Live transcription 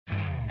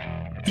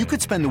You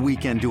could spend the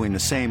weekend doing the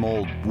same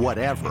old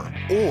whatever,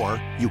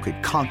 or you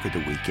could conquer the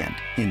weekend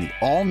in the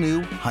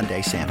all-new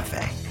Hyundai Santa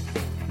Fe.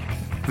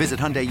 Visit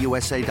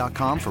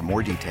HyundaiUSA.com for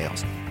more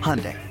details.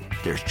 Hyundai,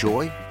 there's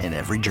joy in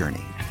every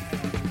journey.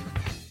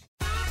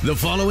 The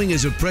following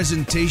is a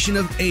presentation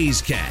of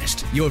A's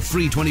Cast, your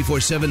free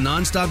 24/7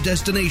 nonstop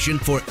destination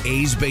for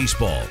A's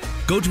baseball.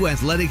 Go to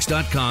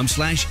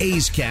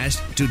athletics.com/A's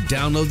Cast to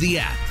download the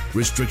app.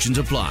 Restrictions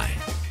apply.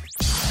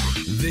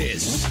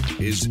 This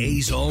is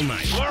A's All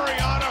Night.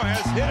 Laureano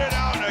has hit it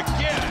out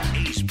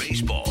again. A's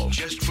baseball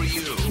just for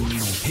you.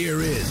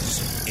 Here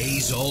is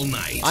A's All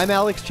Night. I'm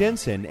Alex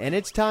Jensen, and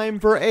it's time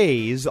for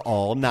A's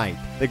All Night.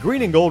 The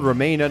Green and Gold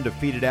remain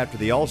undefeated after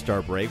the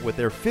All-Star break with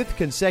their fifth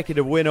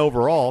consecutive win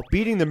overall,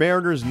 beating the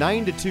Mariners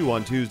 9-2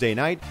 on Tuesday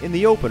night in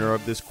the opener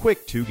of this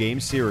quick two-game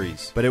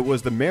series. But it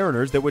was the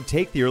Mariners that would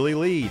take the early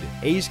lead.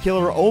 A's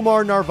killer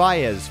Omar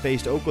Narvaez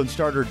faced Oakland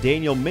starter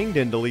Daniel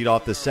Mingden to lead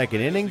off the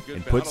second inning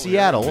and put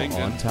Seattle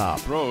on top.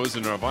 Throws,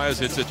 and Narvaez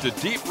hits it to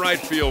deep right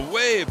field,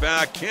 way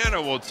back.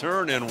 Canha will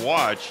turn and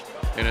watch,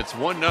 and it's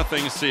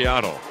 1-0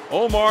 Seattle.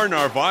 Omar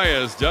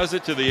Narvaez does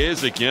it to the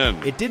A's again.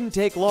 It didn't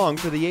take long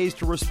for the A's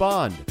to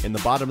respond. In the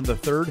bottom of the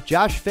third,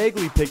 Josh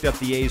Phegley picked up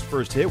the A's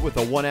first hit with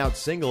a one-out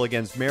single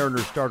against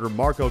Mariners starter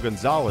Marco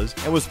Gonzalez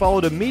and was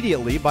followed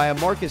immediately by a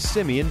Marcus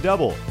Semien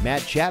double.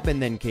 Matt Chapman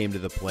then came to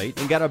the plate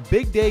and got a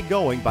big day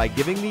going by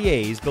giving the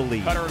A's the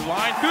lead. Cutter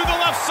line through the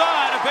left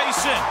side, a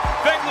base hit.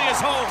 Phegley is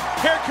home.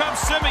 Here comes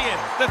Semien.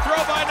 The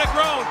throw by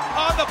Negron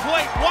on the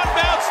plate. One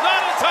bounce,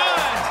 not in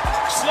time.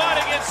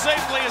 Sliding in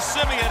safely is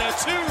Semien. A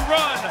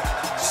two-run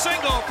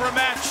single for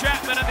Matt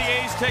Chapman, and the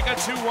A's take a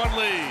 2-1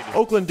 lead.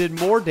 Oakland did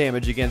more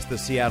damage against the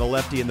Seattle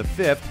lefty in the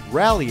fifth,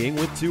 rallying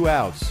with two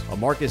outs. A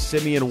Marcus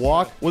Semien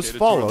walk was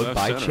followed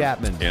by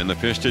Chapman. And the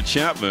pitch to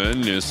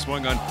Chapman is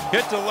swung on,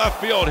 hit to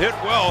left field, hit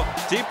well,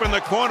 deep in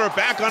the corner,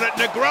 back on it,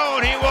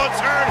 Negron, he will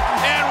turn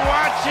and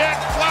watch it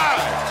fly.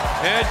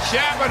 And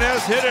Chapman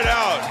has hit it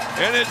out,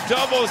 and it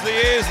doubles the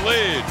A's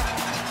lead.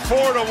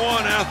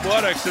 4-1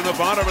 Athletics in the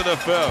bottom of the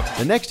fifth.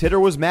 The next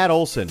hitter was Matt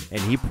Olson, and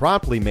he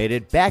promptly made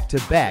it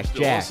back-to-back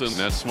jacks. Olson,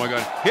 that swung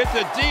on, hit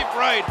to deep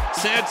right.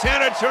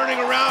 Santana turning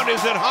around.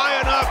 Is it high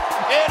enough?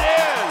 It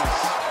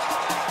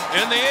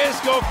is! And the A's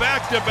go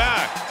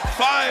back-to-back.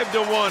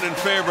 5-1 in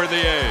favor of the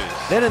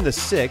A's. Then in the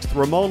sixth,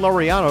 Ramon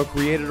Laureano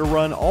created a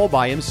run all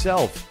by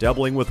himself,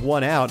 doubling with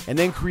one out and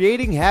then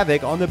creating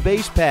havoc on the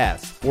base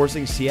paths,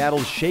 forcing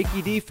Seattle's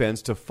shaky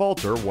defense to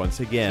falter once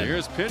again.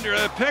 Here's Pinder,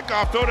 the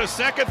pickoff, throw to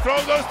second, throw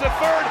goes to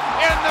third,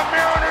 and the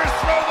Mariners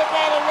throw the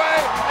ball away,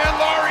 and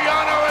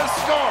Laureano has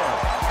scored.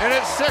 And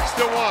it's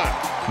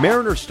 6-1.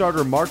 Mariners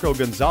starter Marco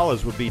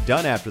Gonzalez would be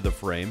done after the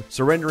frame,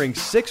 surrendering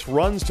 6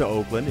 runs to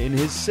Oakland in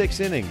his 6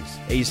 innings.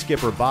 A's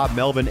skipper Bob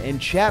Melvin and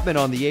Chapman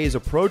on the A's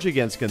approach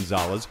against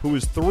Gonzalez, who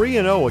was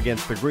 3-0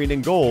 against the Green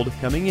and Gold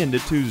coming into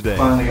Tuesday.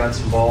 Finally got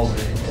some balls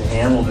to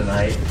handle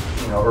tonight.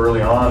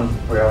 Early on,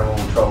 we were having a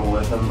little trouble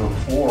with him.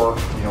 Before,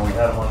 we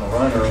had him on the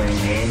run early in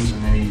games,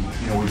 and then he,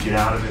 would get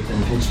out of it,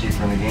 then pinch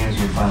deeper in the games,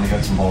 and we finally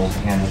got some balls to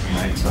handle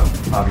tonight. So,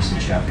 obviously,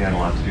 Chappie had a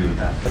lot to do with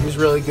that. He's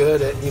really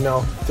good at,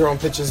 throwing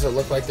pitches that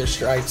look like they're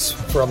strikes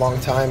for a long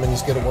time, and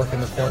he's good at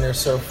working the corner.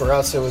 So, for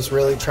us, it was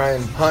really try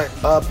and hunt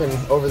up and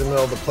over the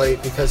middle of the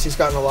plate, because he's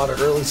gotten a lot of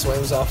early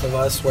swings off of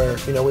us where,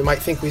 we might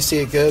think we see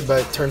it good,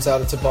 but it turns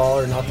out it's a ball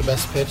or not the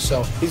best pitch.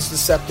 So, he's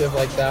deceptive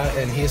like that,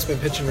 and he's been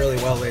pitching really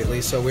well lately.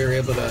 So, we were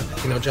able to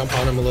jump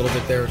on him a little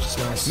bit there, which is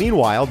nice.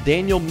 Meanwhile,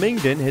 Daniel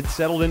Mingden had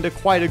settled into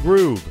quite a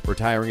groove,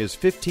 retiring his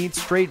 15th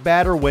straight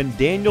batter when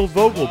Daniel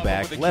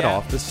Vogelbach led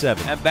off the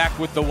 7th. And back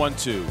with the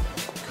 1-2.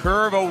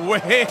 Curve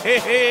away,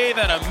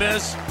 then a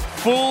miss.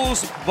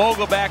 Fools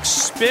Vogelbach,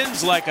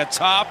 spins like a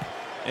top,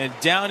 and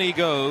down he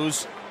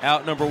goes,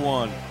 out number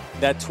 1.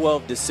 That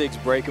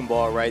 12-6 breaking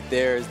ball right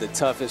there is the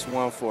toughest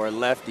one for a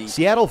lefty.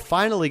 Seattle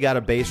finally got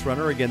a base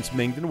runner against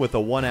Mingden with a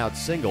one-out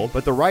single,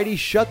 but the righty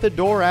shut the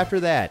door after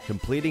that,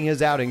 completing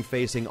his outing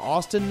facing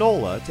Austin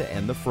Nola to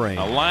end the frame.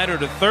 A liner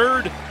to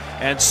third,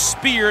 and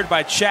speared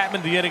by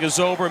Chapman. The inning is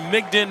over.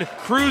 Mingden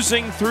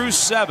cruising through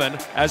 7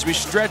 as we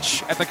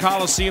stretch at the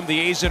Coliseum. The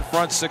A's in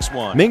front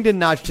 6-1. Mingden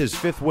notched his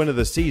 5th win of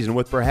the season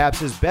with perhaps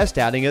his best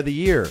outing of the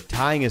year,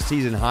 tying a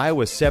season high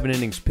with 7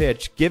 innings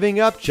pitched, giving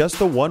up just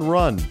the 1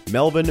 run.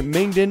 Melvin,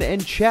 Mingden,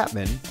 and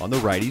Chapman on the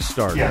righty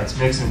start. Yeah, it's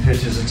mixing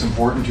pitches. It's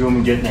important to him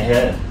and getting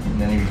ahead, and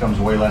then he becomes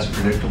way less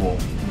predictable.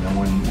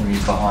 When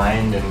he's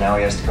behind and now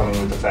he has to come in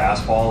with the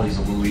fastball, he's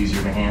a little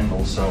easier to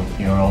handle. So,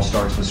 it all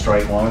starts with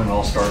strike one, and it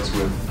all starts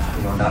with,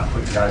 not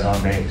putting guys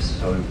on base.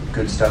 So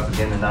good stuff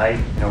again tonight.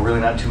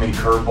 Really not too many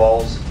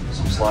curveballs,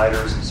 some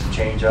sliders and some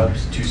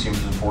changeups, 2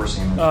 seamers and 4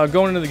 seamers.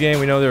 Going into the game,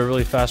 we know they're a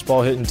really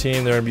fastball hitting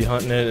team. They're going to be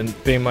hunting it,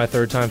 and being my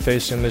 3rd time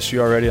facing them this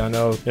year already, I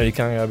know you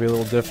kind of got to be a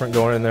little different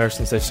going in there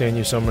since they've seen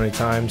you so many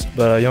times.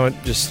 But it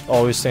just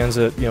always stands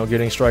at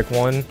getting strike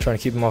 1, trying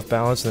to keep them off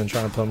balance, and then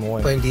trying to put them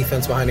away. Playing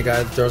defense behind a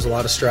guy that throws a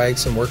lot of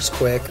strikes and works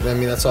quick.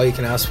 That's all you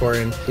can ask for.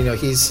 And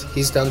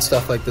he's done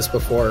stuff like this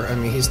before.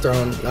 He's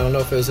thrown. I don't know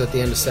if it was at the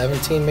end of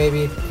 17,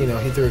 maybe.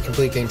 He threw a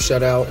complete game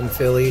shutout in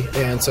Philly,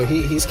 and so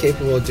he's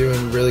capable of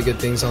doing really good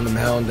things on the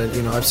mound. pound.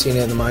 And, I've seen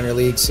it in the minor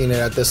leagues, seen it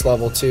at this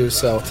level too.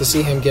 So to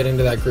see him get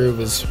into that groove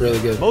is really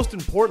good. Most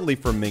importantly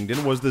for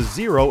Mingden was the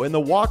 0 in the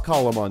walk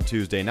column on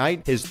Tuesday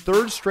night, his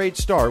third straight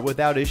start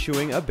without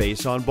issuing a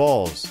base on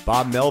balls.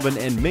 Bob Melvin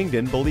and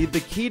Mingden believe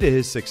the key to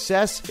his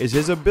success is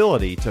his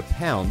ability to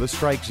pound the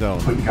strike zone.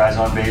 Putting guys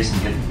on base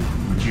and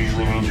which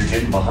usually means you're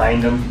getting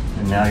behind them,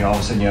 and now all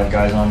of a sudden you have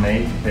guys on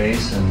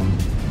base,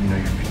 and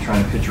you're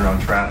trying to pitch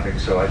around traffic.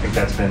 So I think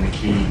that's been the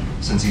key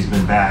since he's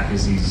been back.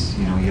 Is he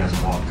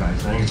hasn't walked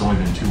guys. I think it's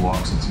only been 2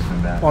 walks since he's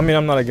been back. Well,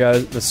 I'm not a guy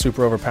that's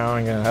super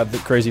overpowering and have the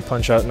crazy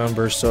punch-out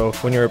numbers. So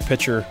when you're a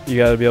pitcher, you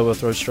got to be able to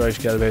throw strikes,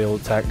 you got to be able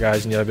to attack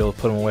guys, and you got to be able to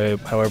put them away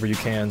however you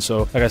can.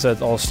 So like I said,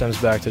 it all stems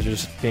back to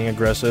just being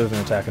aggressive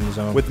and attacking the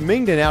zone. With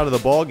Mingden out of the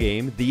ball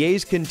game, the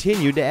A's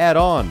continued to add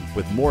on.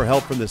 With more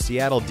help from the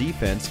Seattle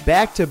defense,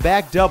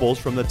 back-to-back doubles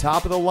from the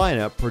top of the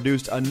lineup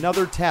produced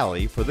another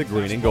tally for the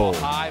green and gold.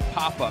 High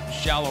pop-up,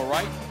 shallow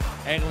right.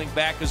 Angling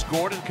back is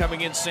Gordon,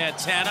 coming in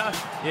Santana.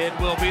 It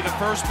will be the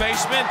first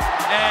baseman,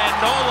 and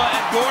Nola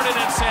and Gordon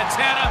and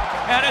Santana,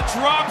 and it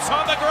drops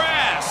on the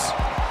grass.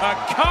 A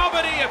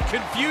comedy of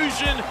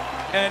confusion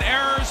and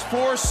errors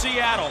for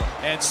Seattle.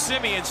 And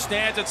Semien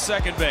stands at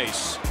second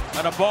base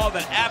on a ball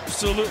that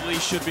absolutely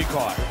should be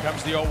caught. Here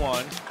comes the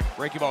 0-1.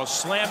 Breaking ball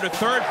slammed to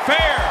third,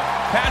 fair.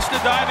 Past the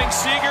diving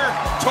Seager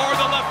toward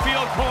the left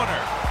field corner.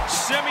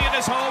 Semien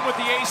is home with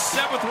the A's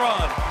 7th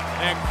run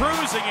and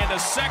cruising into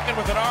second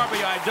with an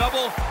RBI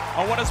double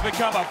on what has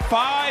become a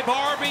 5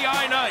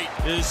 RBI night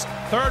is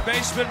third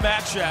baseman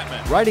Matt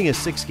Chapman. Riding a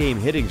 6-game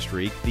hitting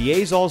streak, the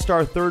A's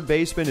all-star third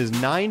baseman is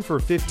 9 for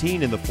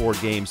 15 in the 4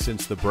 games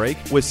since the break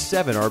with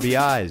 7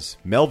 RBIs.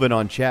 Melvin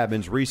on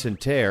Chapman's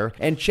recent tear,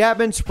 and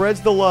Chapman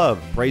spreads the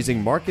love,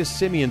 praising Marcus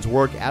Semien's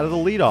work out of the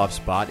leadoff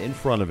spot in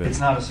front of him. It's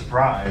not a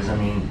surprise.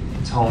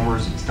 It's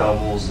homers, it's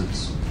doubles,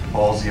 it's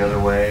balls the other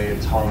way,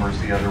 it's homers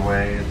the other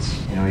way. It's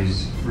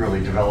he's really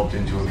developed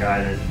into a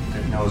guy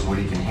that knows what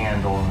he can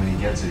handle, and when he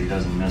gets it, he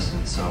doesn't miss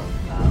it. So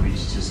he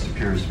just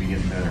appears to be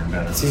getting better and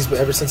better.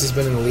 Ever since he's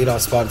been in the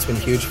leadoff spot, it's been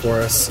huge for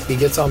us. He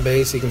gets on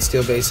base, he can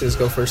steal bases,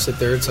 go first to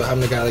third, so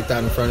having a guy like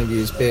that in front of you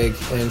is big,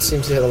 and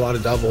seems to hit a lot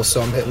of doubles,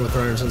 so I'm hitting with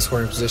runners in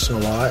scoring position a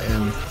lot,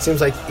 and it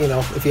seems like,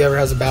 if he ever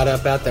has a bad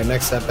at-bat, that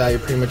next at-bat, you're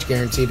pretty much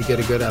guaranteed to get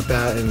a good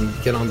at-bat and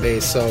get on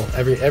base. So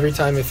every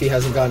time if he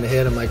hasn't gotten a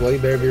hit, I'm like, well, you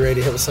better be ready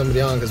to hit with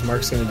somebody on, because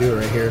Mark's going to do it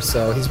right here.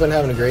 So he's been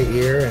having a great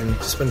year, and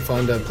it's been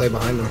fun to play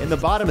behind him. In the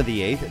bottom of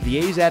the 8th, the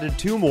A's added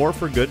 2 more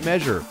for good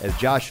measure, as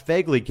Josh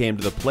Phegley came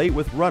to the plate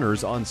with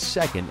runners on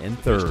second and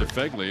third.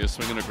 Mr. Phegley is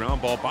swinging a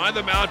ground ball by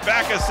the mound,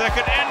 back a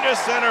second, into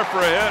center for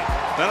a hit.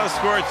 That'll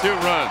score 2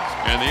 runs,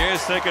 and the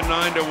A's take a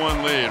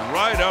 9-1 lead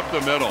right up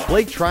the middle.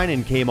 Blake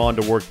Treinen came on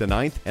to work the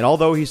 9th, and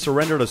although he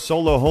surrendered a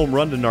solo home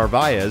run to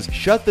Narvaez,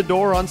 shut the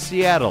door on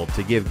Seattle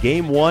to give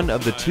Game 1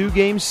 of the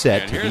 2-game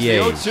set to the A's.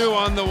 Here's the 0-2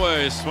 on the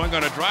way. Swung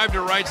on a drive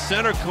to right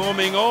center,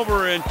 combing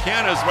over, and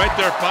Canna's right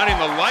there finding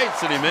the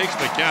lights, and he makes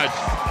the catch,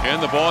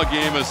 and the ball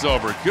game is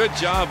over. Good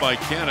job by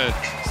Canna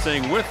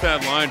staying with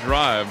that line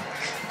drive.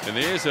 And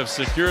the A's have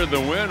secured the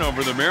win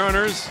over the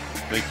Mariners.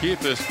 They keep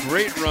this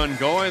great run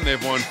going.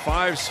 They've won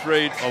 5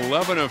 straight,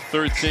 11 of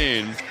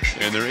 13,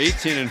 and they're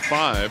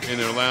 18-5 in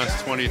their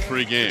last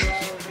 23 games.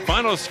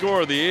 Final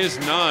score, the A's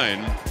 9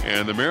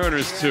 and the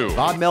Mariners 2.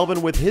 Bob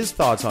Melvin with his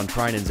thoughts on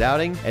Treinen's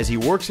outing as he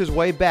works his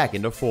way back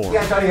into form.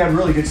 Yeah, I thought he had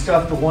really good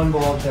stuff. The 1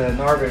 ball to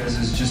Narvaez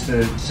is just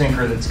a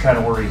sinker that's kind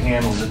of where he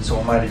handles it, so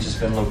it might have just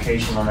been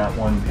location on that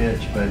 1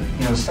 pitch. But,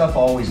 stuff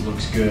always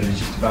looks good. It's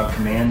just about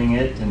commanding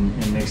it and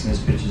mixing his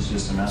pitches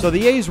just enough. So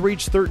the A's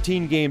reached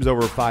 13 games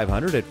over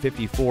 500 at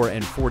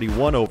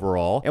 54-41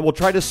 overall, and will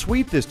try to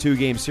sweep this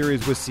 2-game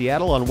series with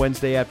Seattle on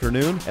Wednesday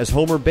afternoon as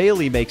Homer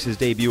Bailey makes his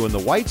debut in the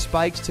White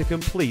Spikes to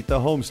complete the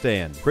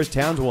homestand. Chris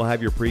Towns will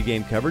have your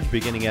pregame coverage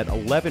beginning at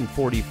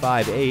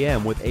 11:45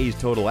 a.m. with A's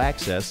Total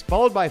Access,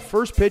 followed by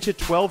first pitch at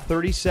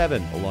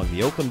 12:37 along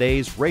the Oakland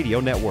A's radio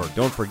network.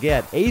 Don't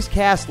forget, A's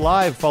Cast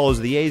Live follows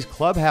the A's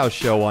Clubhouse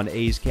show on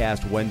A's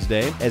Cast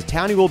Wednesday, as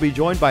Townie will be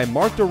joined by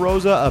Mark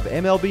DeRosa of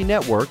MLB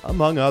Network,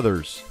 among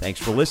others. Thanks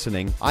for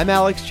listening. I'm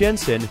Alex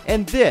Jensen,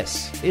 and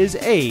this is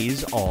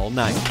A's All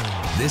Night.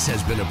 This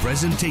has been a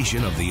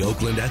presentation of the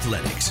Oakland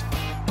Athletics.